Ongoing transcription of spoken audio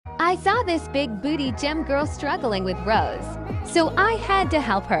I saw this big booty gym girl struggling with rows, so I had to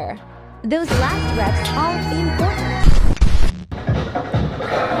help her. Those last reps are important.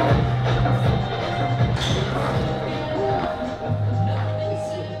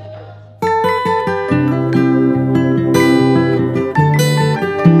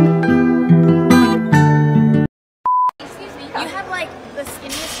 Excuse me, you have like the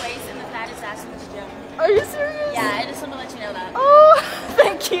skinniest waist and the fattest ass in this gym. Are you serious? Yeah, I just want to let you know that. Oh,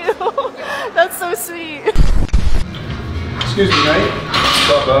 thank you. That's so sweet. Excuse me, mate.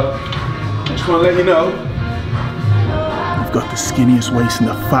 Stop, I just want to let you know. I've got the skinniest waist and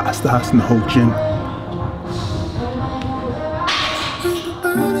the fattest ass in the whole gym.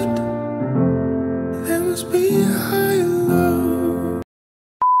 There must be a higher love.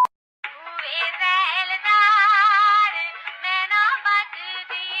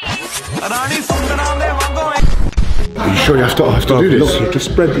 Are you sure you have to do this? Look, just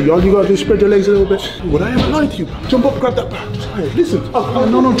spread the, all you gotta do is spread your legs a little bit. Would I ever lie to you? Jump up, grab that bar. Just, right, listen. Oh,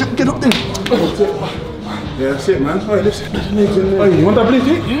 no, get up there. Yeah, that's it, man. Alright, listen. Alright, you want that blade,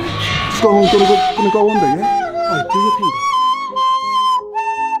 yeah? Just gonna go under, yeah? Alright, do your thing.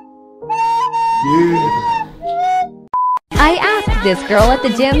 Yeah. I asked this girl at the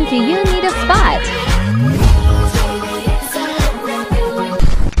gym, do you need a spot?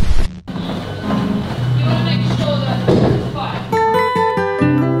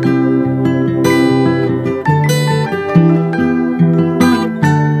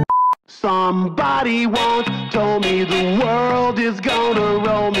 Somebody once told me the world is gonna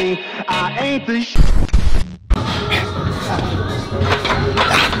roll me. I ain't the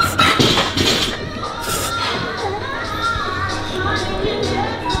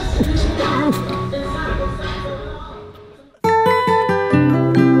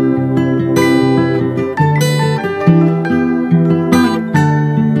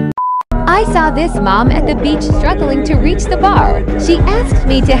I saw this mom at the beach struggling to reach the bar. She asked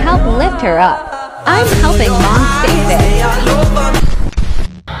me to help lift her up. I'm helping mom stay fit.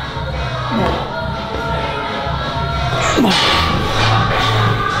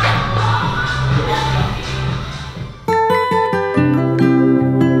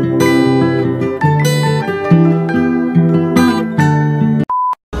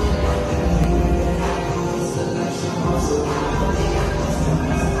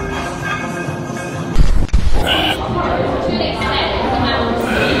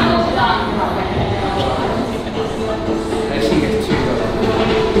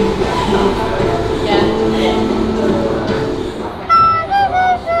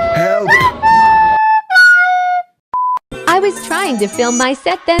 I was trying to film my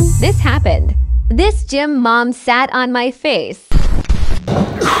set, then this happened. This gym mom sat on my face.